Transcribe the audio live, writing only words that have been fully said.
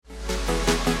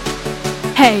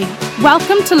Hey,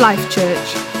 welcome to Life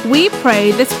Church. We pray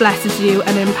this blesses you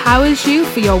and empowers you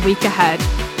for your week ahead.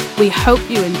 We hope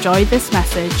you enjoy this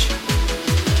message.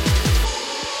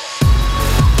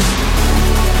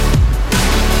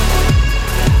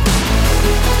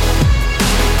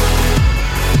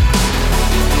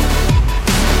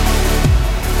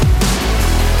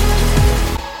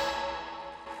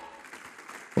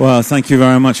 Well, thank you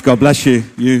very much. God bless you.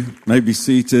 You may be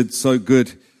seated. So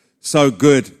good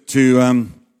to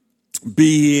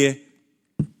be here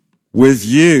with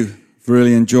you.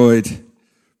 Really enjoyed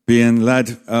being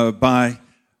led by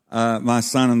my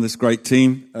son and this great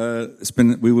team.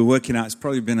 We were working out, it's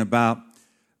probably been about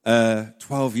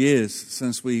 12 years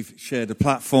since we've shared a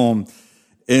platform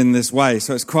in this way.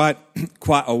 So it's quite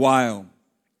a while.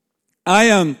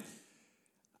 I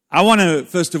want to,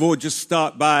 first of all, just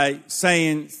start by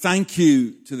saying thank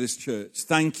you to this church.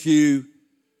 Thank you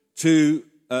to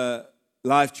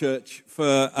Life Church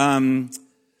for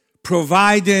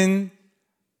providing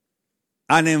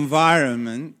an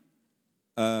environment.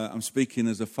 I'm speaking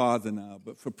as a father now,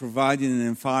 but for providing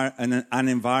an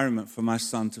environment for my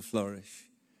son to flourish.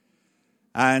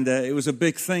 And it was a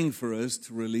big thing for us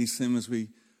to release him as we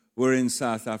were in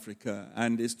South Africa.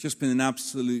 And it's just been an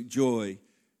absolute joy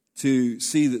to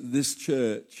see that this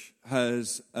church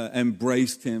has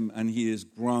embraced him and he has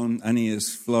grown and he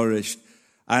has flourished.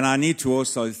 And I need to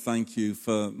also thank you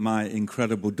for my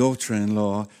incredible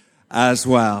daughter-in-law as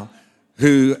well,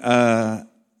 who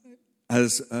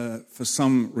has, for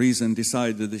some reason,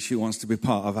 decided that she wants to be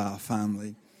part of our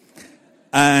family.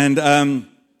 And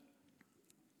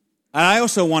I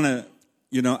also want to,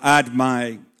 add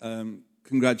my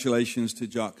congratulations to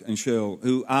Jock and Cheryl,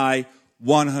 who I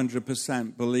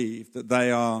 100% believe that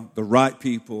they are the right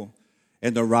people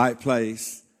in the right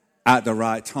place at the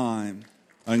right time.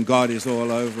 And God is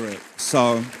all over it.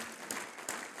 So,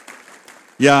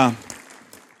 yeah.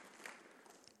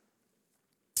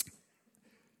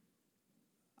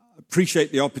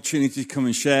 Appreciate the opportunity to come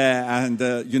and share. And,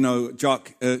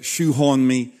 Jock shoehorned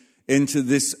me into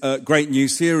this great new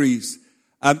series.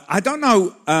 I don't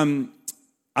know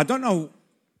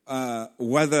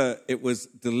whether it was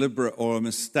deliberate or a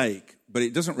mistake, but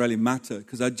it doesn't really matter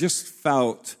because I just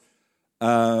felt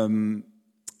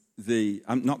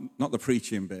not the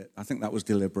preaching bit. I think that was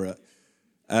deliberate,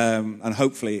 and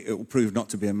hopefully it will prove not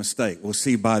to be a mistake. We'll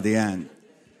see by the end.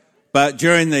 But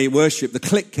during the worship, the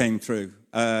click came through,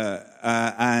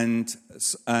 and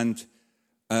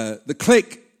the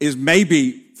click is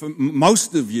maybe for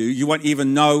most of you, you won't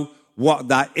even know what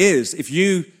that is. If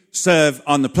you serve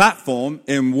on the platform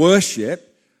in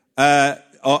worship,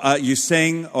 or you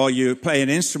sing or you play an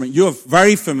instrument, you're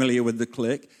very familiar with the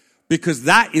click because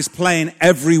that is playing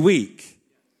every week.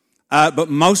 But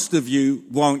most of you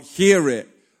won't hear it.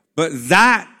 But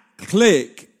that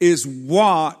click is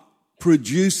what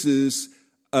produces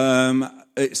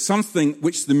something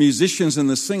which the musicians and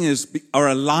the singers are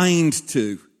aligned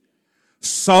to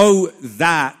so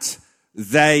that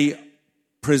they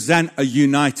present a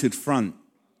united front.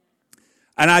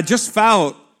 And I just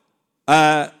felt,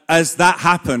 as that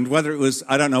happened, whether it was,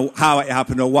 I don't know how it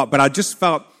happened or what, but I just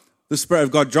felt the Spirit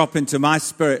of God drop into my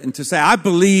spirit and to say, I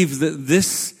believe that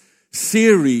this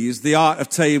series, The Art of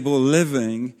Table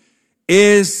Living,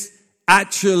 is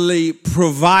actually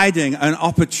providing an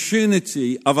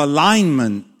opportunity of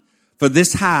alignment for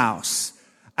this house.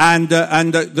 And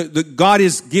God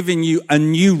is giving you a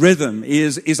new rhythm,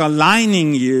 is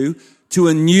aligning you to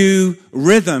a new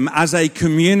rhythm as a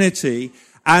community.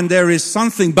 And there is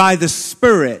something by the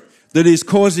Spirit that is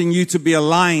causing you to be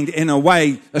aligned in a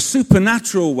way, a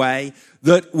supernatural way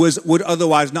that would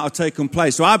otherwise not have taken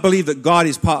place. So I believe that God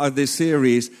is part of this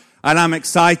series, and I'm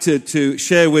excited to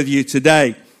share with you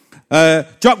today.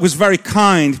 Jock was very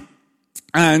kind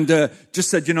and just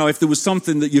said, if there was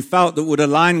something that you felt that would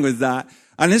align with that.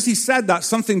 And as he said that,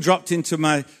 something dropped into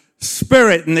my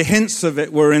spirit, and the hints of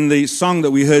it were in the song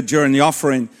that we heard during the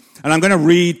offering. And I'm going to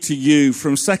read to you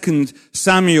from 2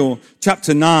 Samuel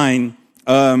chapter 9,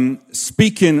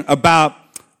 speaking about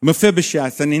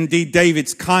Mephibosheth and indeed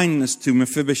David's kindness to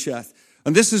Mephibosheth.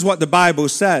 And this is what the Bible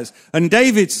says. And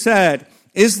David said,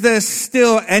 "Is there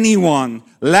still anyone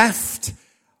left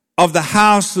of the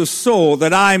house of Saul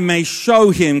that I may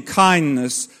show him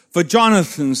kindness for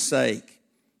Jonathan's sake?"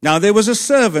 Now there was a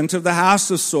servant of the house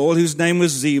of Saul whose name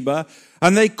was Ziba,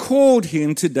 and they called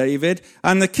him to David,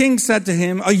 and the king said to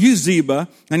him, "Are you Ziba?"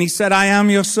 And he said, "I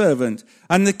am your servant."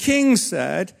 And the king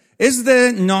said, "Is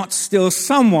there not still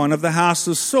someone of the house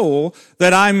of Saul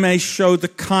that I may show the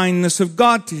kindness of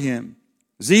God to him?"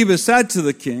 Ziba said to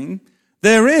the king,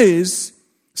 "There is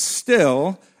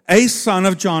still a son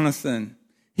of Jonathan.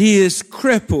 he is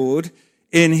crippled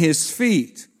in his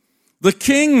feet. The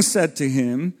king said to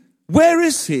him, where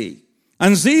is he?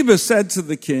 And Ziba said to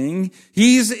the king,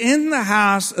 he is in the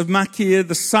house of Machir,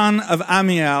 the son of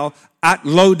Ammiel, at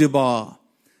Lodebar.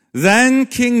 Then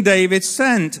King David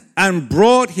sent and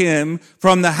brought him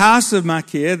from the house of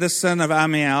Machir, the son of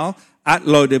Ammiel, at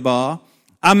Lodebar.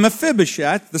 And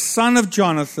Mephibosheth, the son of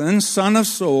Jonathan, son of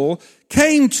Saul,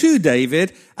 came to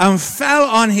David and fell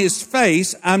on his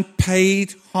face and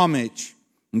paid homage.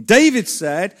 And David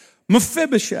said,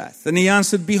 Mephibosheth. And he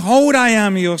answered, behold, I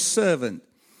am your servant.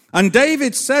 And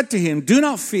David said to him, do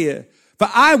not fear, for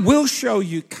I will show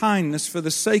you kindness for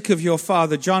the sake of your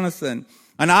father Jonathan.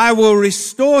 And I will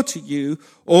restore to you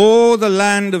all the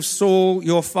land of Saul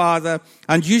your father,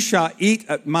 and you shall eat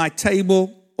at my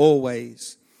table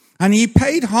always. And he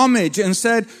paid homage and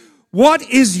said, what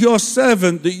is your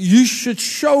servant that you should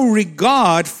show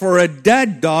regard for a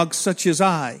dead dog such as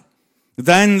I?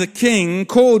 Then the king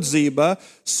called Ziba,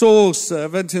 Saul's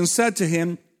servant, and said to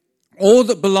him, all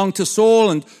that belonged to Saul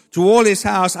and to all his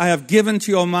house I have given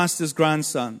to your master's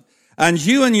grandson. And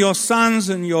you and your sons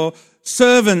and your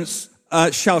servants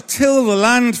shall till the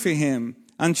land for him,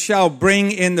 and shall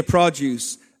bring in the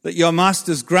produce, that your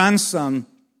master's grandson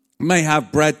may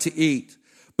have bread to eat.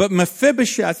 But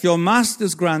Mephibosheth, your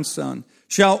master's grandson,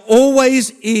 shall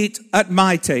always eat at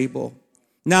my table.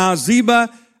 Now Ziba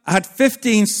had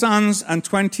 15 sons and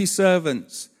 20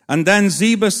 servants. And then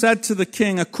Ziba said to the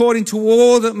king, according to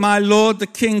all that my lord the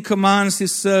king commands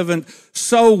his servant,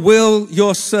 so will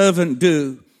your servant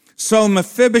do. So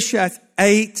Mephibosheth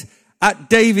ate at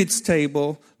David's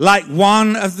table like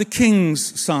one of the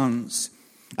king's sons.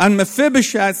 And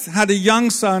Mephibosheth had a young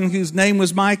son whose name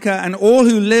was Micah, and all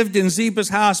who lived in Ziba's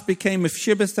house became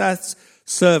Mephibosheth's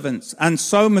servants. And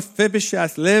so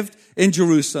Mephibosheth lived in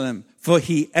Jerusalem, for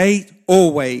he ate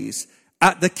always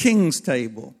at the king's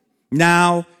table.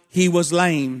 Now he was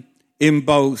lame in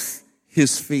both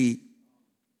his feet.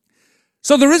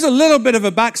 So there is a little bit of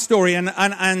a backstory, and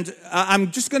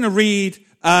I'm just going to read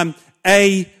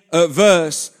a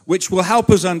verse which will help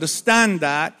us understand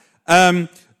that.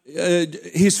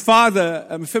 His father,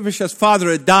 Mephibosheth's father,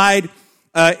 had died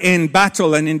in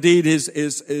battle, and indeed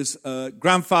his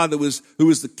grandfather who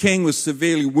was the king, was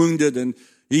severely wounded, and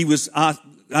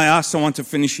I asked someone to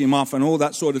finish him off and all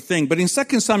that sort of thing. But in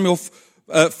 2 Samuel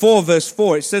 4 verse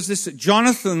 4, it says this, that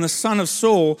Jonathan, the son of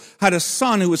Saul, had a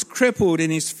son who was crippled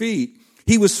in his feet.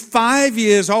 He was 5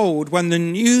 years old when the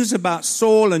news about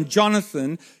Saul and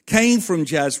Jonathan came from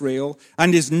Jezreel,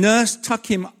 and his nurse took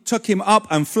him up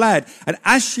and fled. And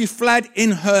as she fled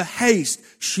in her haste,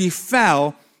 she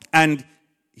fell, and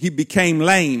he became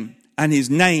lame, and his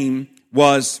name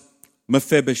was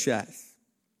Mephibosheth.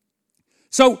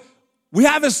 So we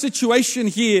have a situation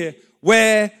here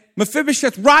where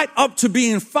Mephibosheth, right up to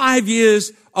being 5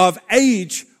 years of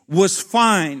age, was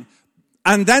fine.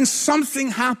 And then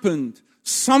something happened.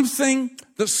 Something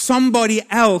that somebody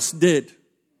else did.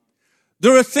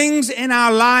 There are things in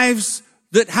our lives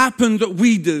that happen that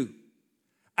we do.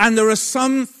 And there are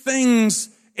some things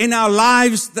in our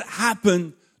lives that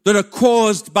happen that are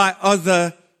caused by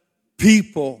other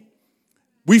people.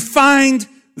 We find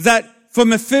that for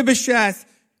Mephibosheth,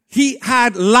 he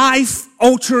had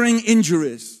life-altering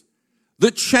injuries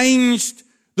that changed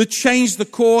the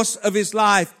course of his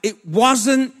life. It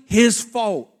wasn't his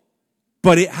fault,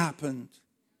 but it happened.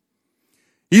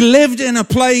 He lived in a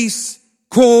place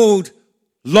called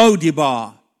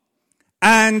Lodebar.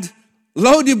 And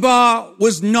Lodebar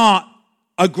was not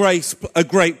a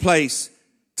great place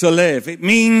to live. It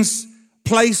means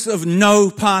place of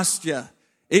no pasture.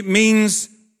 It means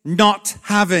not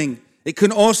having. It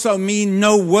can also mean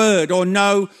no word or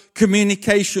no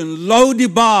communication.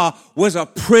 Lodebar was a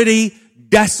pretty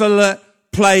desolate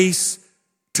place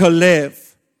to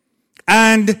live.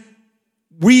 And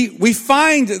we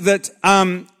find that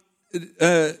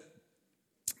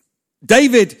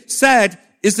David said,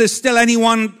 is there still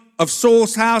anyone of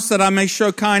Saul's house that I may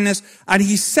show kindness? And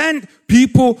he sent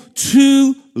people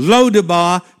to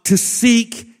Lodebar to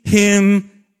seek him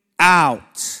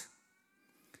out.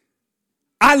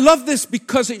 I love this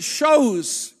because it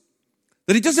shows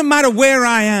that it doesn't matter where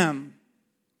I am.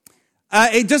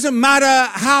 It doesn't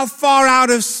matter how far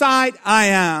out of sight I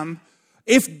am.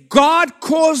 If God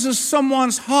causes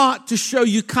someone's heart to show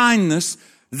you kindness,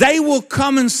 they will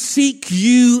come and seek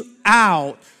you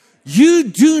out. You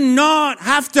do not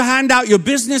have to hand out your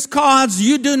business cards.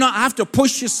 You do not have to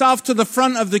push yourself to the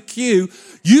front of the queue.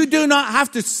 You do not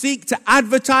have to seek to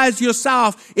advertise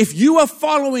yourself. If you are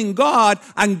following God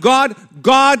and God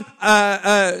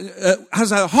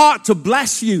has a heart to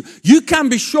bless you, you can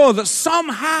be sure that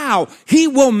somehow He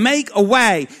will make a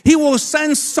way. He will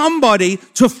send somebody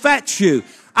to fetch you.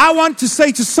 I want to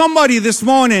say to somebody this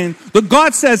morning that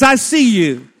God says, I see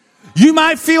you. You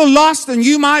might feel lost and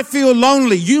you might feel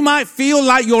lonely. You might feel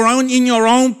like you're in your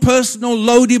own personal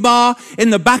Lo-debar in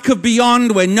the back of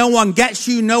beyond where no one gets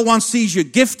you, no one sees your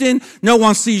gifting, no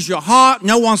one sees your heart,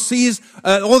 no one sees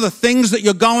all the things that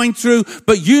you're going through.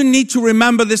 But you need to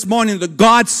remember this morning that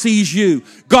God sees you.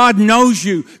 God knows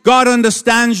you. God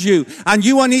understands you. And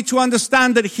you will need to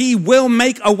understand that He will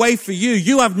make a way for you.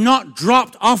 You have not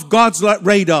dropped off God's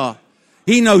radar.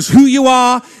 He knows who you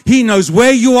are, He knows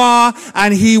where you are,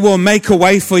 and He will make a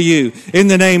way for you in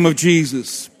the name of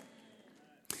Jesus.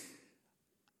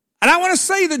 And I want to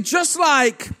say that just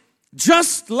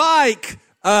like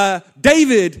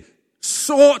David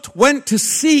went to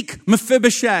seek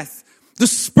Mephibosheth, the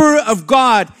Spirit of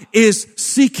God is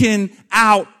seeking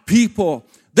out people.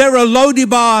 There are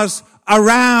Lo-debars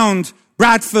around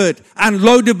Bradford and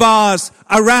Lo-debars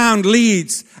around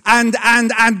Leeds and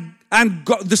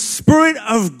God, the Spirit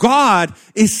of God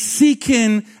is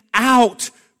seeking out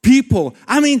people.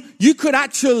 I mean, you could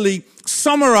actually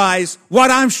summarize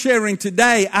what I'm sharing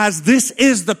today as this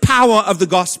is the power of the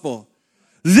gospel.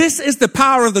 This is the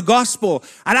power of the gospel.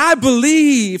 And I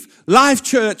believe, Life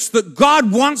Church, that God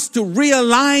wants to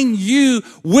realign you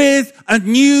with a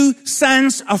new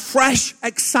sense of fresh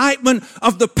excitement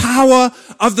of the power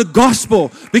of the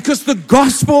gospel. Because the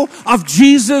gospel of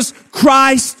Jesus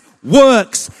Christ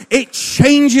works. It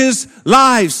changes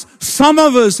lives. Some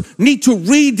of us need to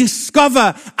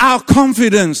rediscover our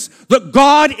confidence that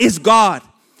God is God.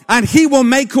 And He will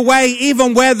make a way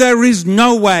even where there is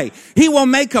no way. He will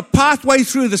make a pathway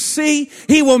through the sea.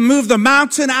 He will move the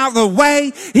mountain out of the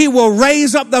way. He will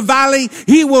raise up the valley.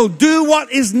 He will do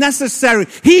what is necessary.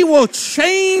 He will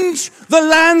change the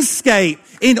landscape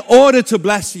in order to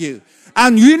bless you.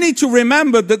 And you need to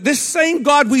remember that this same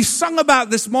God we sung about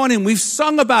this morning, we've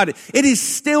sung about it. It is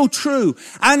still true.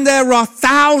 And there are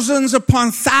thousands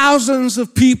upon thousands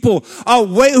of people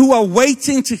who are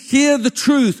waiting to hear the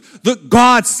truth that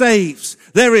God saves.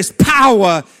 There is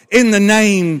power in the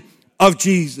name of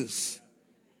Jesus.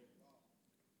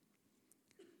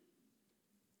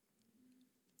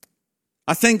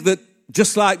 I think that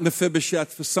just like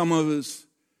Mephibosheth, for some of us,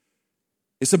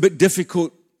 it's a bit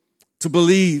difficult to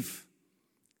believe.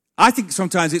 I think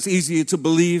sometimes it's easier to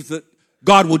believe that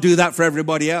God will do that for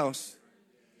everybody else.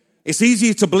 It's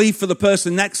easier to believe for the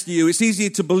person next to you. It's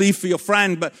easier to believe for your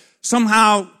friend. But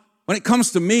somehow, when it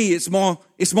comes to me, it's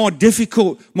more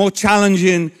difficult, more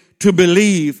challenging to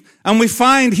believe. And we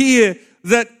find here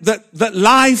that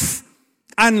life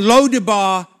and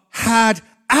Lo-debar had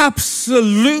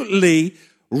absolutely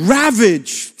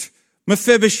ravaged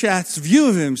Mephibosheth's view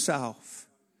of himself.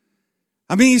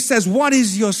 I mean, he says, "What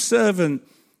is your servant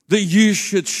that you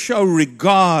should show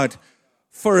regard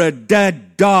for a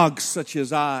dead dog such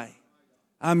as I?"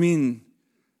 I mean,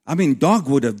 dog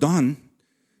would have done.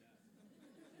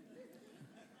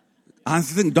 I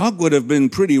think dog would have been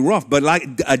pretty rough, but like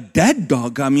a dead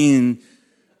dog, I mean,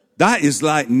 that is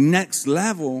like next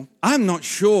level. I'm not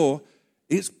sure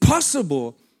it's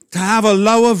possible to have a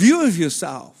lower view of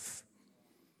yourself.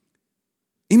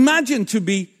 Imagine to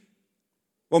be,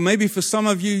 well, maybe for some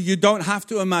of you, you don't have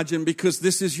to imagine because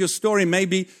this is your story.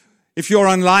 Maybe if you're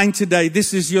online today,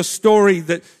 this is your story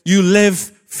that you live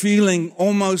feeling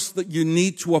almost that you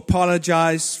need to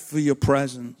apologize for your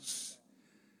presence.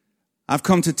 I've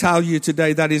come to tell you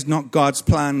today that is not God's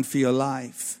plan for your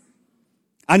life.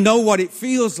 I know what it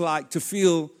feels like to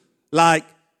feel like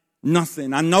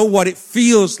nothing. I know what it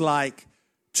feels like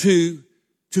to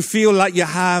feel like you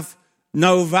have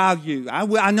no value.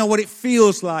 I know what it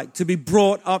feels like to be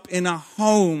brought up in a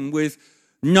home with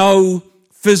no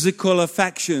physical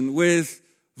affection, with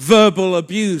verbal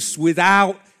abuse,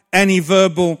 without any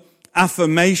verbal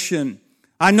affirmation.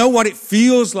 I know what it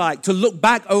feels like to look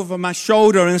back over my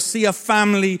shoulder and see a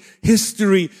family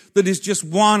history that is just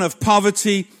one of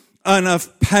poverty and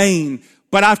of pain.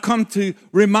 But I've come to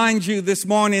remind you this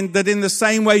morning that in the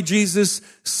same way Jesus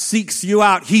seeks you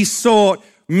out, He sought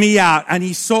me out, and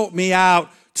He sought me out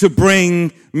to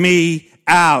bring me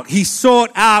out. He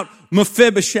sought out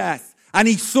Mephibosheth, and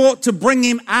He sought to bring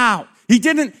him out. He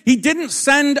didn't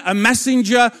send a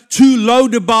messenger to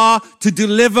Lo-debar to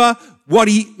deliver what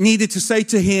he needed to say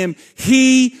to him.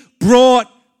 He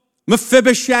brought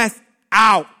Mephibosheth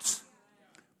out.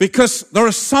 Because there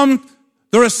are some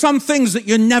things that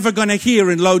you're never going to hear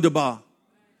in Lodabar.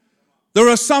 There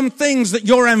are some things that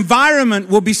your environment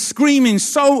will be screaming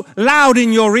so loud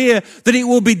in your ear that it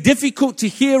will be difficult to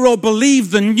hear or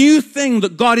believe the new thing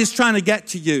that God is trying to get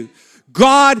to you.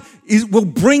 God will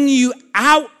bring you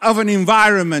out of an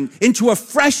environment into a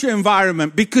fresh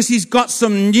environment because He's got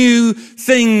some new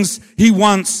things He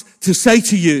wants to say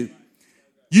to you.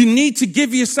 You need to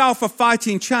give yourself a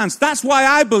fighting chance. That's why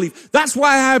I believe. That's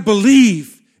why I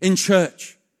believe in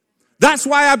church. That's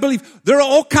why I believe there are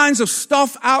all kinds of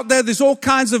stuff out there. There's all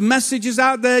kinds of messages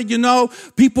out there,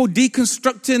 people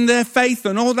deconstructing their faith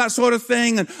and all that sort of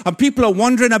thing. And people are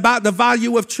wondering about the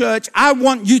value of church. I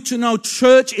want you to know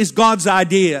church is God's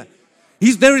idea.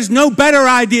 There is no better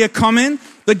idea coming.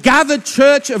 The gathered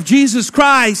church of Jesus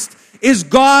Christ is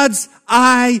God's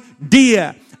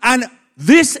idea. And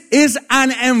this is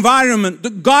an environment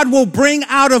that God will bring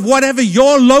out of whatever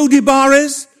your Lodabar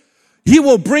is. He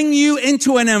will bring you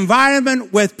into an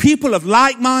environment with people of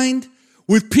like mind,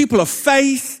 with people of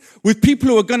faith, with people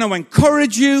who are going to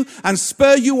encourage you and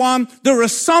spur you on. There are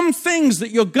some things that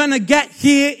you're going to get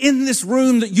here in this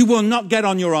room that you will not get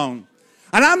on your own.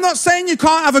 And I'm not saying you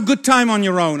can't have a good time on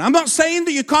your own. I'm not saying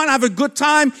that you can't have a good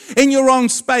time in your own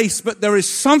space, but there is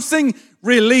something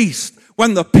released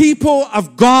when the people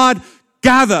of God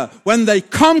gather, when they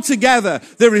come together.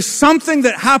 There is something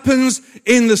that happens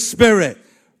in the Spirit.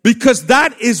 Because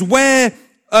that is where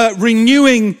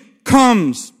renewing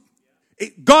comes.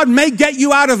 God may get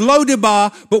you out of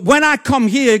Lodabar, but when I come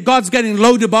here, God's getting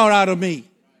Lodabar out of me.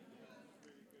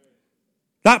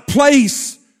 That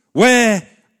place where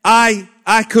I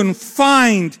can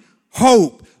find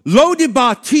hope.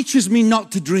 Lodabar teaches me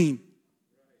not to dream.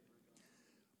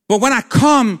 But when I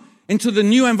come into the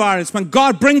new environments, when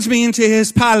God brings me into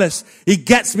His palace, He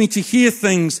gets me to hear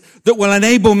things that will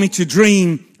enable me to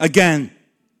dream again.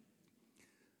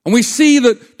 And we see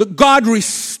that God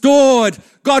restored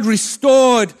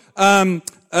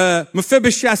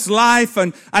Mephibosheth's life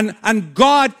and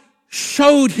God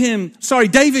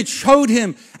David showed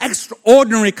him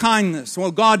extraordinary kindness.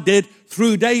 Well, God did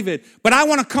through David. But I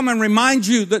want to come and remind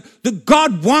you that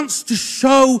God wants to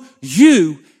show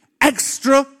you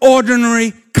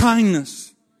extraordinary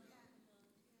kindness.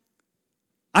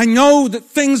 I know that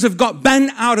things have got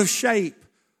bent out of shape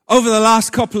over the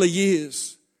last couple of years.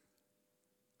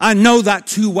 I know that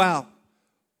too well.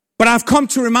 But I've come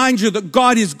to remind you that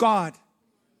God is God.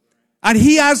 And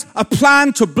He has a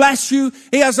plan to bless you.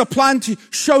 He has a plan to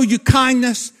show you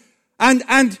kindness. And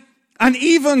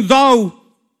even though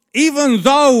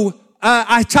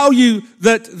I tell you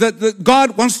that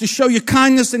God wants to show you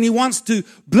kindness and He wants to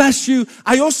bless you,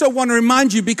 I also want to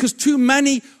remind you, because too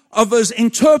many of us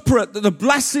interpret that the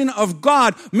blessing of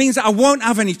God means I won't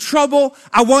have any trouble,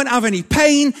 I won't have any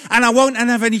pain, and I won't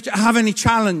have any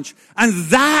challenge. And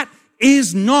that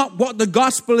is not what the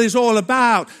gospel is all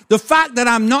about. The fact that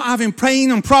I'm not having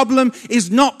pain and problem is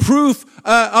not proof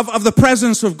of the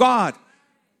presence of God.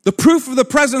 The proof of the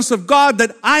presence of God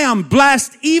that I am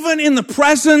blessed even in the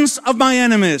presence of my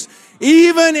enemies.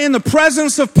 Even in the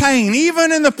presence of pain,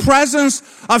 even in the presence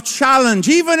of challenge,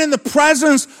 even in the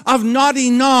presence of not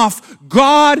enough,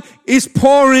 God is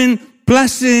pouring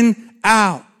blessing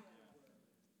out.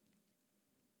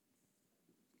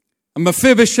 And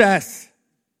Mephibosheth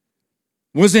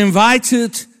was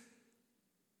invited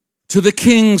to the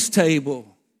king's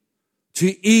table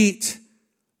to eat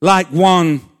like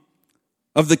one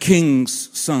of the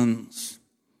king's sons.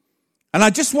 And I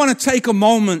just want to take a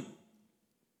moment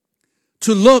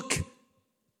to look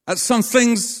at some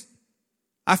things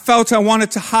I felt I wanted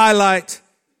to highlight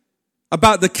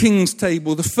about the king's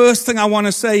table. The first thing I want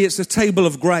to say is a table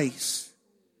of grace.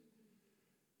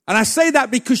 And I say that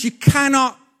because you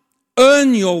cannot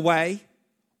earn your way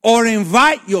or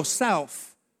invite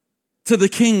yourself to the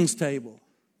king's table.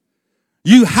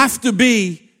 You have to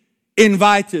be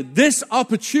invited. This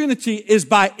opportunity is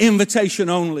by invitation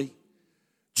only.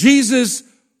 Jesus,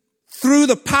 through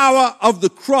the power of the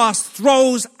cross,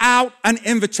 throws out an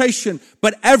invitation.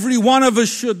 But every one of us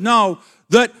should know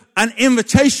that an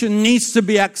invitation needs to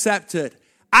be accepted.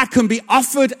 I can be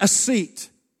offered a seat,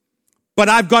 but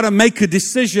I've got to make a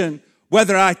decision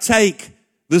whether I take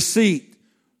the seat.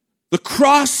 The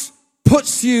cross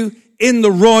puts you in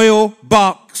the royal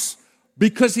box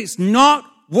because it's not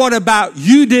what about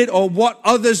you did or what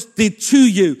others did to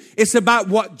you. It's about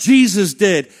what Jesus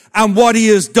did and what He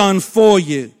has done for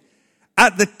you.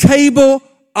 At the table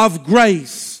of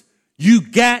grace, you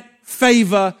get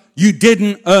favor you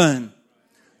didn't earn.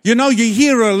 You know, you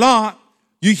hear a lot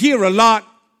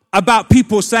about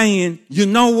people saying, you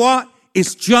know what?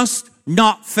 It's just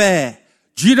not fair.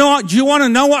 Do you want to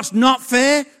know what's not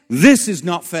fair? This is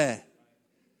not fair.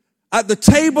 At the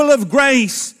table of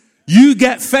grace, you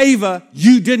get favor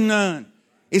you didn't earn.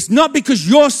 It's not because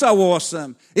you're so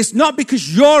awesome. It's not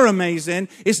because you're amazing.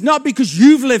 It's not because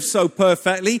you've lived so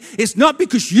perfectly. It's not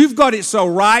because you've got it so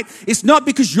right. It's not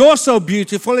because you're so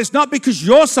beautiful. It's not because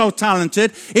you're so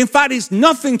talented. In fact, it's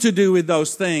nothing to do with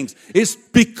those things. It's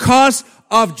because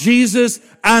of Jesus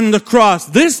and the cross.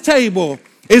 This table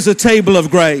is a table of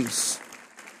grace.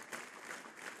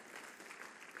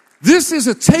 This is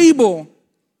a table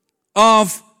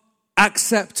of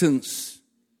acceptance.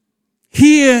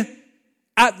 Here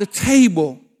at the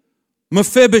table,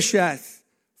 Mephibosheth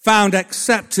found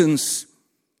acceptance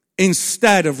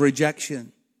instead of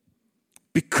rejection,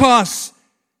 because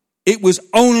it was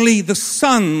only the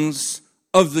sons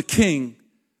of the king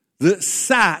that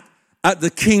sat at the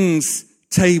king's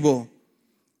table.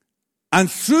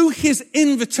 And through his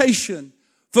invitation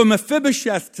for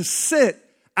Mephibosheth to sit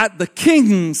at the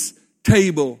king's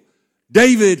table,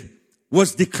 David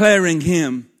was declaring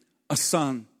him a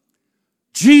son.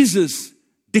 Jesus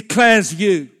declares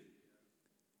you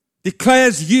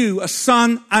a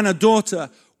son and a daughter.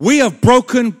 We have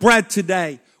broken bread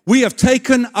today. We have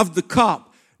taken of the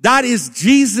cup. That is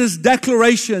Jesus'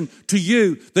 declaration to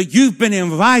you that you've been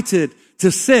invited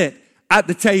to sit at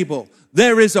the table.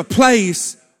 There is a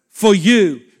place for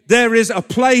you. There is a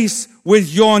place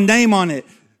with your name on it.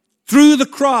 Through the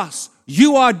cross,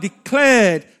 you are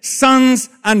declared sons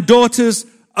and daughters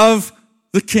of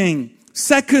the King.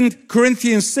 2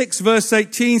 Corinthians 6 verse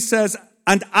 18 says,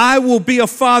 "And I will be a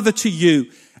father to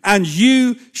you, and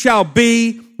you shall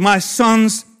be my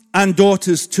sons and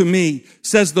daughters to me,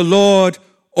 says the Lord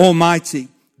Almighty."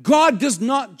 God does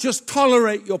not just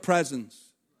tolerate your presence.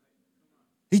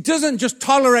 He doesn't just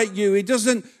tolerate you. He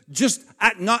doesn't just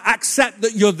not accept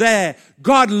that you're there.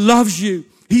 God loves you.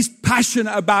 He's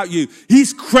passionate about you.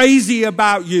 He's crazy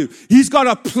about you. He's got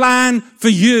a plan for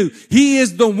you. He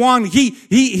is the one.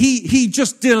 He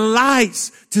just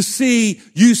delights to see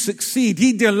you succeed.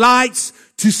 He delights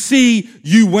to see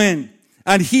you win.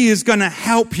 And he is going to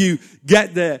help you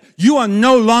get there. You are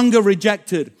no longer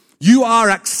rejected. You are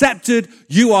accepted.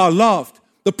 You are loved.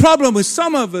 The problem with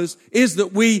some of us is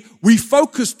that we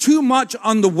focus too much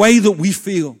on the way that we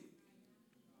feel.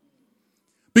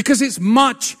 Because it's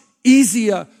much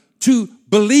easier to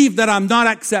believe that I'm not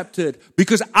accepted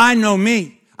because I know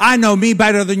me. I know me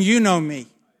better than you know me.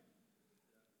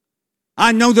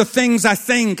 I know the things I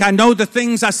think. I know the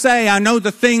things I say. I know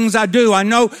the things I do. I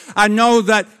know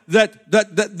that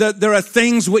there are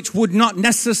things which would not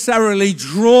necessarily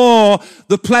draw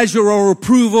the pleasure or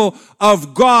approval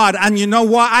of God. And you know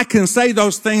what? I can say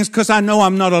those things because I know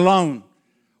I'm not alone.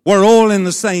 We're all in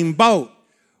the same boat.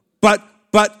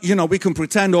 But, you know, we can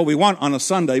pretend all we want on a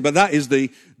Sunday, but that is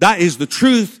the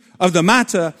truth of the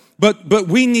matter. But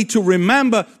we need to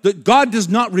remember that God does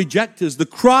not reject us. The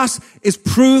cross is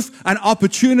proof and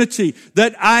opportunity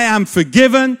that I am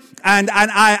forgiven and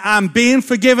I am being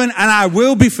forgiven and I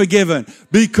will be forgiven,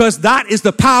 because that is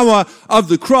the power of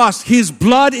the cross. His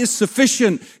blood is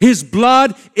sufficient. His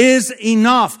blood is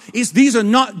enough. These are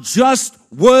not just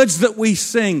words that we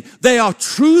sing. They are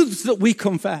truths that we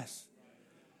confess.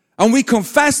 And we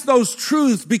confess those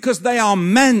truths because they are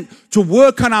meant to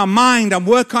work on our mind and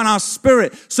work on our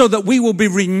spirit so that we will be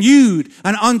renewed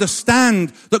and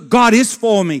understand that God is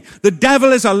for me. The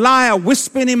devil is a liar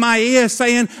whispering in my ear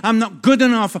saying, I'm not good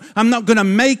enough. I'm not going to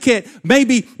make it.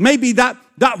 Maybe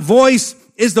that voice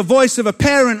is the voice of a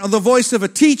parent or the voice of a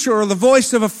teacher or the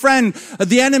voice of a friend.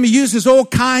 The enemy uses all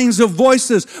kinds of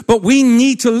voices, but we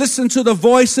need to listen to the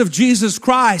voice of Jesus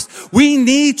Christ. We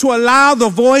need to allow the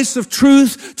voice of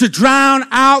truth to drown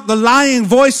out the lying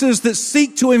voices that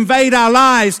seek to invade our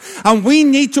lives. And we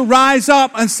need to rise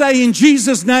up and say, in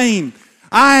Jesus' name,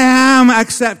 I am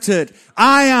accepted.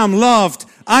 I am loved.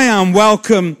 I am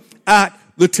welcome at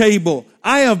the table.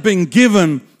 I have been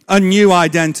given a new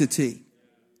identity.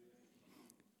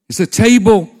 It's a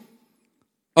table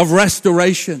of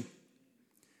restoration.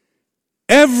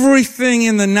 Everything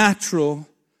in the natural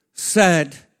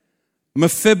said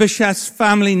Mephibosheth's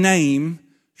family name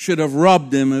should have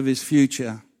robbed him of his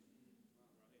future.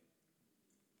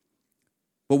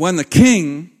 But when the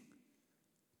king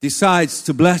decides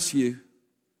to bless you,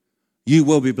 you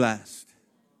will be blessed.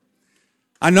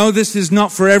 I know this is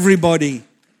not for everybody,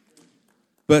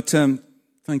 but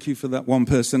thank you for that one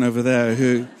person over there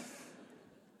who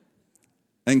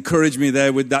encourage me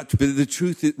there with that. But the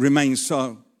truth, it remains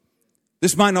so.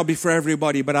 This might not be for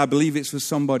everybody, but I believe it's for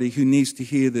somebody who needs to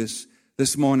hear this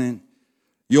morning.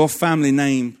 Your family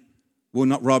name will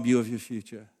not rob you of your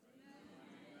future.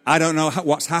 I don't know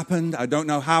what's happened. I don't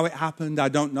know how it happened. I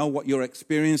don't know what your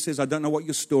experience is. I don't know what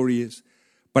your story is.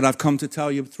 But I've come to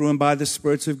tell you through and by the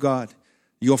Spirit of God,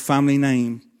 your family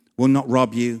name will not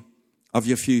rob you of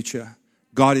your future.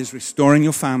 God is restoring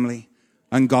your family,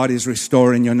 and God is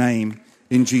restoring your name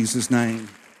in Jesus' name.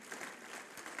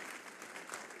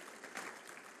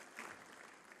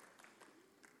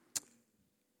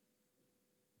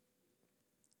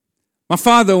 My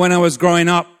father, when I was growing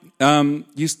up,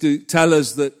 used to tell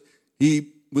us that he,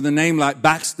 with a name like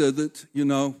Baxter, that,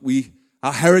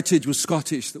 our heritage was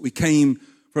Scottish, that we came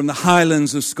from the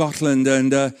Highlands of Scotland.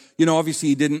 And, obviously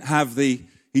he didn't have the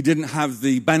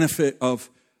benefit of,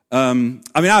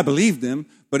 I believed him,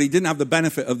 but he didn't have the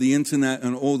benefit of the internet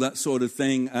and all that sort of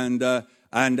thing. And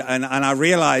I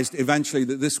realized eventually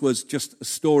that this was just a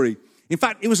story. In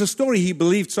fact, it was a story he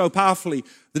believed so powerfully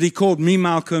that he called me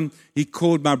Malcolm, he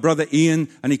called my brother Ian,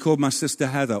 and he called my sister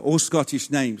Heather, all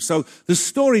Scottish names. So the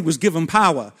story was given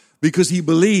power because he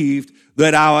believed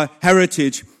that our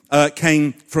heritage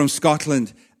came from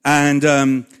Scotland. And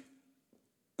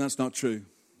that's not true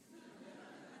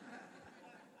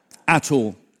at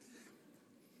all.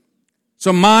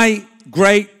 So my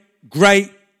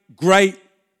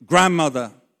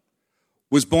great-great-great-grandmother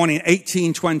was born in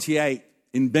 1828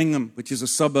 in Bingham, which is a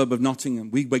suburb of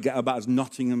Nottingham. We get about as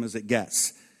Nottingham as it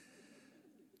gets.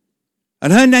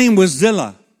 And her name was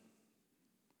Zilla.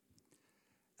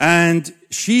 And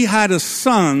she had a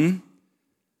son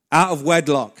out of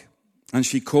wedlock, and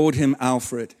she called him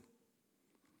Alfred.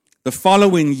 The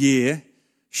following year,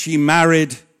 she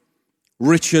married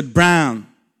Richard Brown.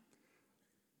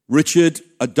 Richard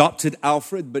adopted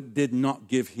Alfred, but did not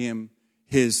give him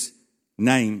his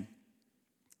name.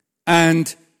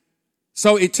 And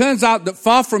so it turns out that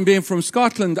far from being from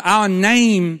Scotland, our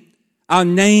name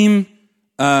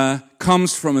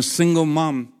comes from a single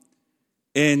mum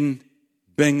in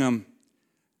Bingham.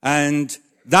 And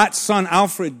that son,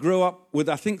 Alfred, grew up with,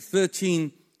 I think,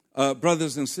 13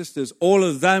 brothers and sisters. All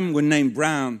of them were named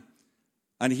Brown,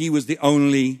 and he was the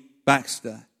only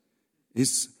Baxter.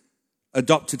 His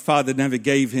adopted father never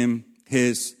gave him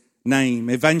his name.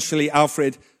 Eventually,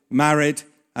 Alfred married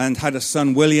and had a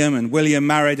son, William, and William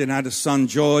married and had a son,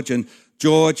 George, and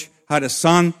George had a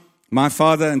son, my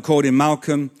father, and called him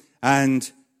Malcolm, and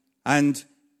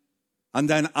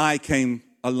then I came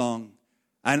along.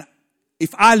 And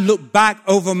if I look back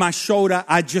over my shoulder,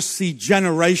 I just see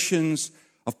generations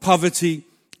of poverty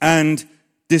and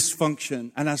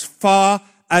dysfunction. And as far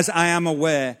as I am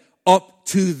aware, up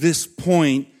to this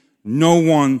point, no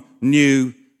one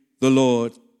knew the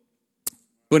Lord.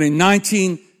 But in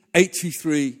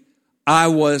 1983, I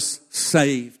was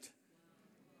saved.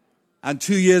 And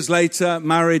 2 years later,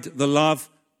 married the love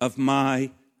of my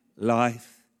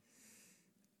life.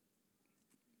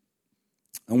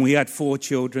 And we had 4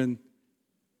 children.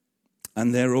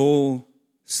 And they're all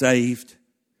saved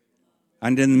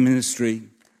and in the ministry.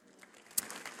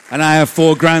 And I have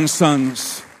 4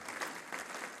 grandsons.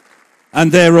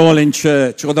 And they're all in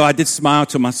church. Although I did smile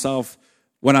to myself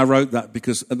when I wrote that,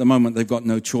 because at the moment they've got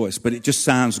no choice. But it just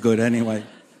sounds good anyway.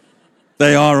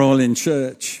 They are all in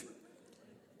church.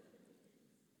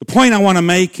 The point I want to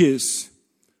make is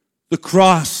the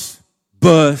cross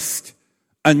birthed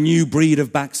a new breed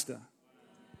of Baxter.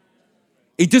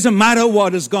 It doesn't matter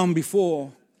what has gone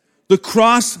before. The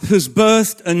cross has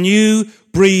birthed a new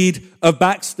breed of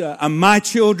Baxter. And my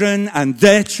children and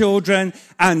their children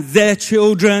and their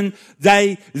children,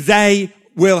 they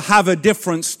will have a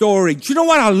different story. Do you know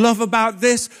what I love about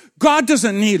this? God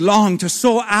doesn't need long to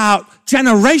sort out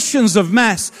generations of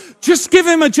mess. Just give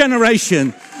him a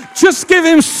generation. Just give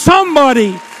him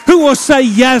somebody who will say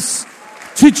yes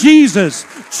to Jesus.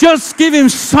 Just give him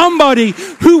somebody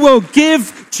who will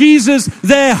give Jesus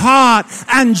their heart,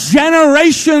 and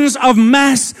generations of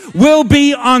mess will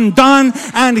be undone,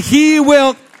 and he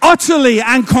will utterly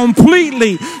and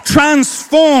completely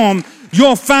transform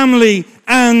your family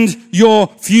and your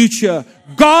future.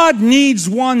 God needs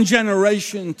one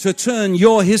generation to turn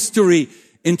your history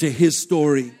into his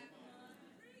story.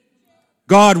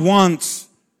 God wants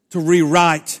to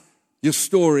rewrite your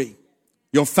story,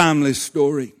 your family's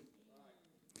story.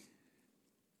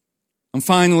 And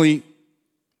finally,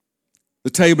 the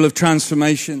table of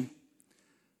transformation.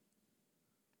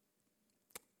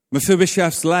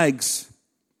 Mephibosheth's legs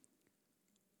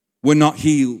were not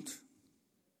healed,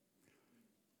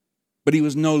 but he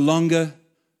was no longer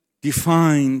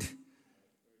defined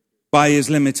by his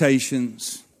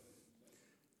limitations.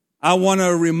 I want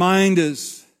to remind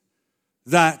us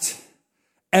that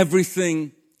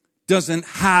everything doesn't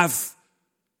have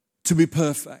to be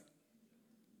perfect.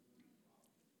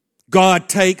 God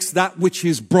takes that which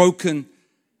is broken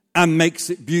and makes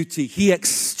it beauty. He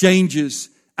exchanges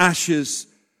ashes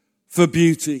for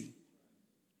beauty.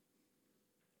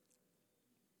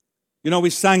 You know, we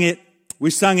sang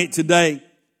it today.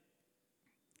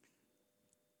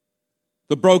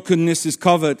 The brokenness is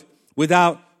covered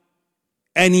without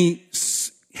any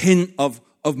hint of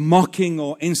mocking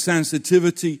or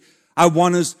insensitivity. I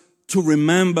want us to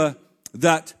remember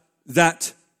that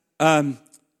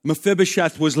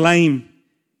Mephibosheth was lame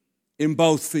in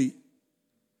both feet.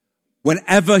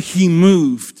 Whenever he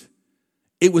moved,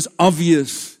 it was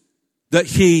obvious that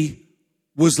he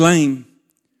was lame.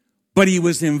 But he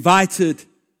was invited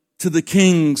to the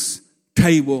king's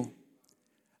table.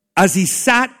 As he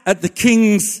sat at the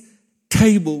king's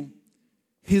table,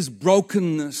 his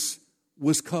brokenness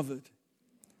was covered.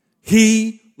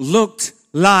 He looked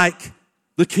like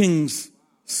the king's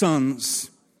sons.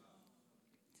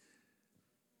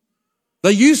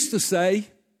 They used to say,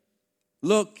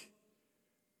 look,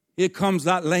 here comes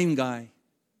that lame guy.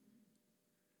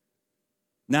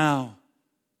 Now,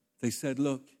 they said,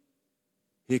 look,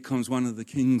 here comes one of the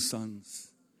king's sons.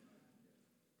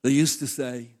 They used to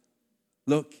say,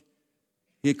 look,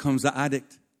 here comes the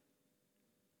addict.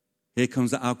 Here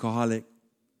comes the alcoholic.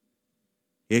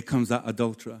 Here comes that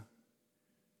adulterer.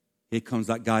 Here comes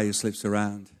that guy who slips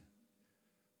around.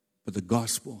 But the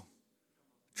gospel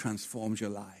transforms your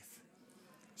life.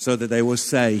 So that they will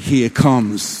say, here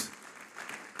comes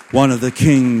one of the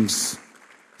king's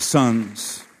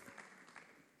sons.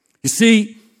 You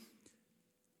see,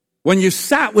 when you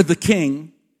sat with the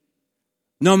king,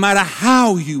 no matter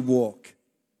how you walk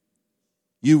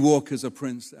as a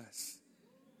princess.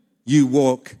 You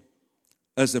walk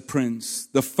as a prince.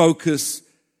 The focus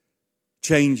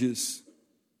changes.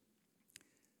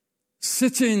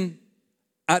 Sitting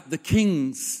at the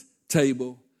king's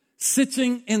table,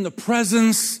 sitting in the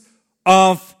presence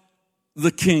of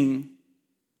the king,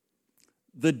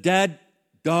 the dead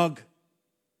dog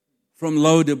from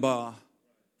Lodebar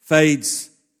fades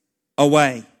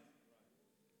away.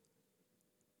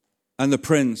 And the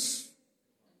prince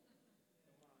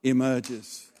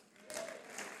emerges.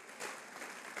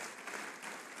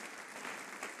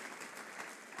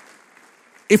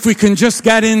 If we can just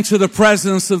get into the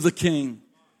presence of the king,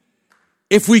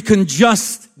 if we can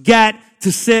just get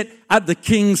to sit at the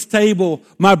king's table,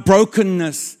 my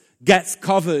brokenness gets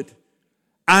covered.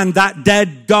 And that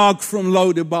dead dog from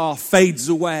Lodebar fades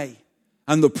away.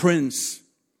 And the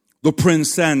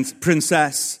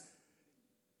princess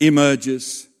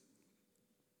emerges.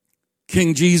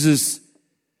 King Jesus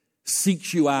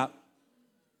seeks you out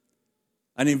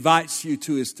and invites you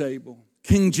to his table.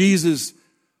 King Jesus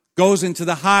goes into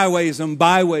the highways and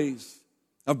byways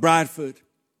of Bradford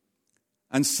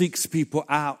and seeks people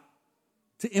out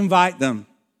to invite them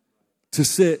to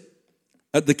sit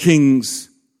at the king's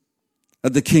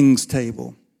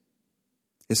table.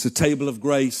 It's a table of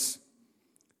grace.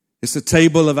 It's a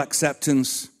table of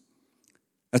acceptance,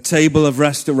 a table of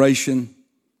restoration,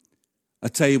 a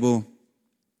table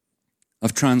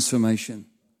of transformation.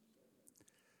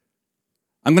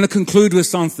 I'm going to conclude with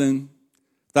something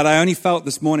that I only felt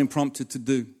this morning prompted to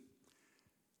do.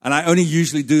 And I only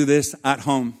usually do this at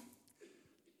home.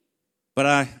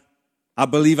 But I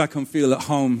believe I can feel at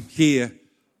home here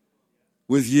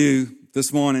with you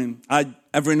this morning.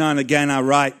 Every now and again I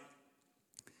write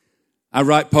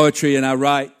poetry and I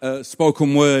write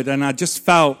spoken word, and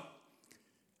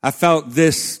I felt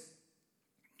this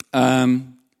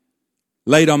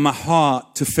laid on my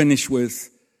heart to finish with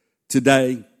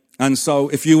today. And so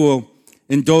if you will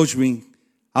indulge me,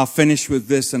 I'll finish with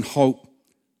this and hope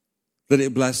that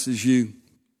it blesses you.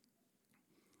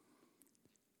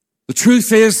 The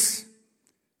truth is,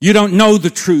 you don't know the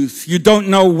truth. You don't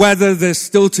know whether they're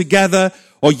still together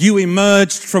or you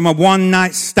emerged from a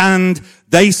one-night stand.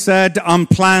 They said,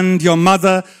 unplanned, your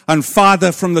mother and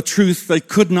father from the truth they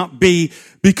could not be,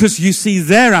 because you see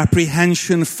their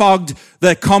apprehension fogged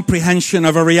their comprehension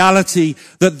of a reality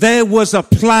that there was a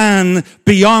plan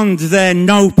beyond their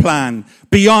no plan,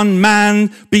 beyond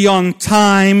man, beyond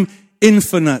time,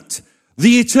 infinite.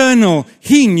 The eternal,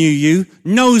 he knew you,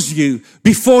 knows you,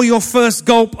 before your first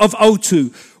gulp of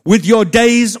O2. With your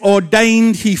days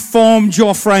ordained, he formed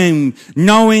your frame,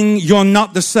 knowing you're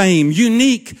not the same.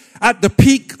 Unique at the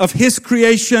peak of his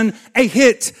creation, a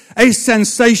hit, a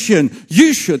sensation.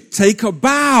 You should take a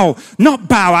bow, not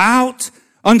bow out.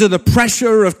 Under the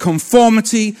pressure of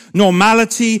conformity,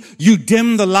 normality, you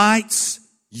dim the lights,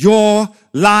 your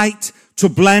light, to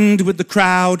blend with the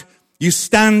crowd. You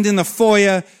stand in the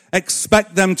foyer,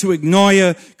 expect them to ignore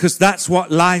you, because that's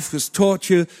what life has taught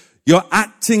you. You're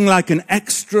acting like an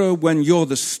extra when you're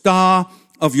the star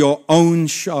of your own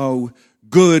show.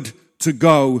 Good to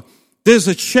go. There's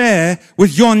a chair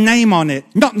with your name on it,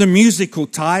 not the musical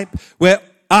type where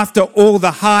after all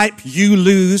the hype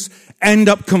you end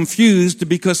up confused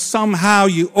because somehow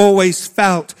you always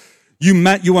felt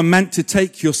you were meant to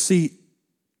take your seat.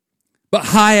 But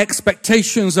high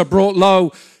expectations are brought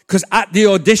low because at the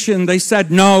audition they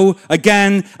said no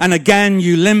again and again.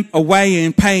 You limp away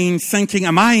in pain thinking,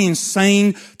 am I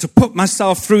insane to put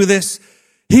myself through this?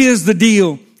 Here's the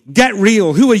deal. Get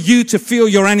real. Who are you to feel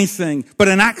you're anything but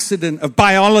an accident of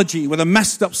biology with a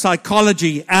messed up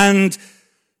psychology? And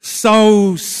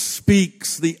so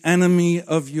speaks the enemy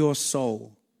of your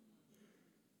soul.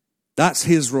 That's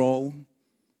his role,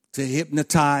 to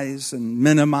hypnotize and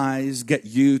minimize, get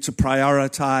you to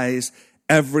prioritize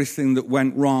everything that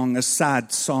went wrong. A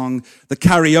sad song, the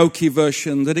karaoke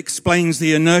version that explains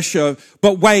the inertia.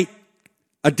 But wait,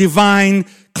 a divine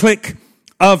click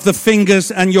of the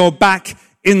fingers and you're back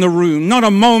in the room. Not a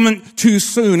moment too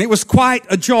soon. It was quite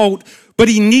a jolt, but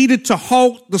he needed to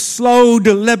halt the slow,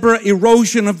 deliberate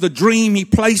erosion of the dream he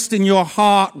placed in your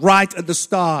heart right at the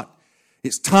start.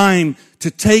 It's time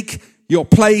to take your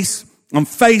place and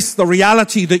face the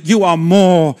reality that you are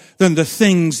more than the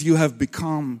things you have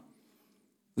become.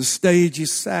 The stage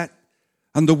is set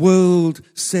and the world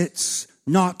sits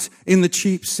not in the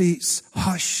cheap seats,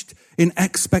 hushed in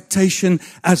expectation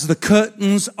as the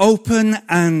curtains open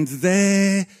and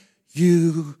there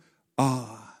you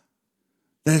are.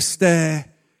 Their stare,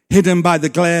 hidden by the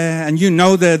glare, and you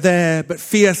know they're there, but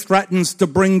fear threatens to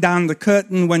bring down the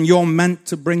curtain when you're meant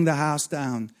to bring the house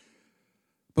down.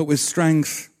 But with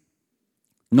strength,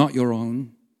 not your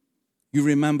own, you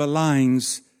remember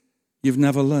lines you've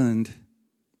never learned.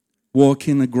 Walk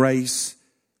in a grace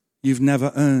you've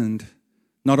never earned.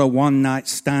 Not a one-night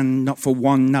stand, not for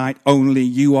one night only.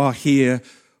 You are here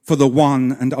for the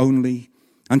one and only.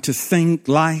 And to think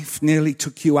life nearly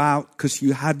took you out because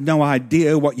you had no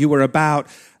idea what you were about.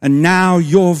 And now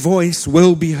your voice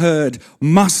will be heard,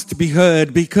 must be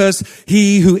heard, because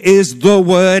he who is the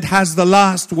word has the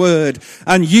last word.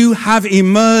 And you have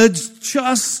emerged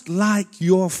just like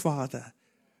your Father,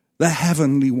 the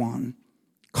heavenly one,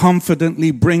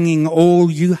 confidently bringing all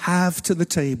you have to the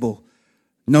table.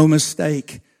 No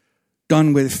mistake,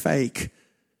 done with fake,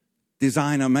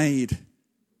 designer made.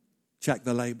 Check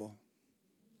the label.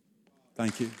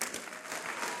 Thank you.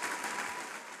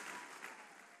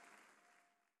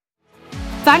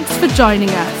 Thanks for joining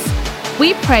us.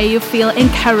 We pray you feel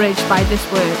encouraged by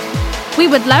this word. We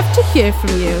would love to hear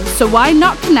from you, so why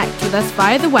not connect with us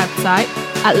via the website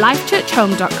at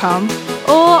lifechurchhome.com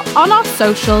or on our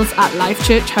socials at Life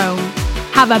Church Home.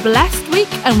 Have a blessed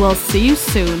week and we'll see you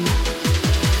soon.